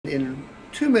in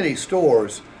too many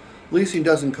stores, leasing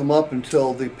doesn't come up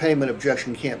until the payment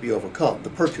objection can't be overcome. The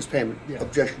purchase payment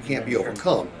objection can't be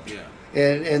overcome. Yeah.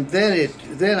 And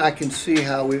then I can see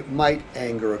how it might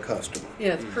anger a customer.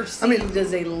 Yeah, it's perceived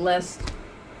as a less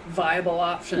viable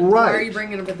option. Right. Why are you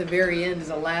bringing it up at the very end as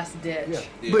a last ditch?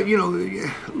 Yeah. But you know,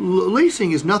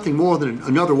 leasing is nothing more than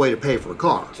another way to pay for a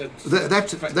car.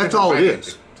 That's all it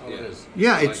is. All it is.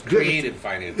 Yeah, Like it's creative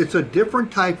financing. It's a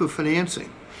different type of financing.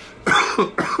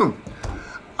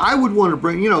 I would want to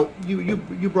bring, you know,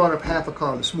 you brought up half a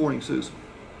car this morning, Susan.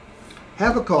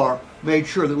 Half a car made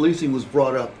sure that leasing was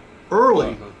brought up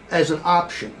early as an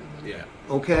option. Yeah.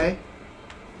 Okay?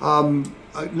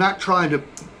 Not trying to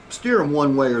steer them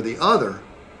one way or the other,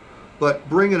 but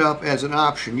bring it up as an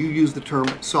option. You use the term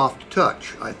soft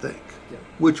touch, I think,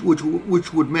 which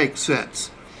would make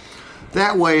sense.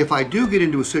 That way, if I do get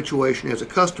into a situation as a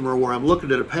customer where I'm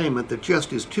looking at a payment that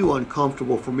just is too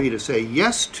uncomfortable for me to say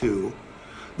yes to,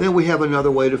 then we have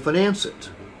another way to finance it.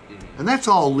 And that's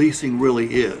all leasing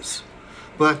really is.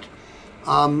 But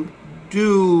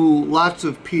do lots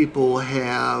of people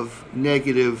have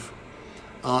negative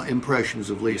impressions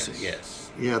of leasing? Yes.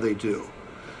 Yeah, they do.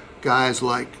 Guys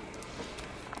like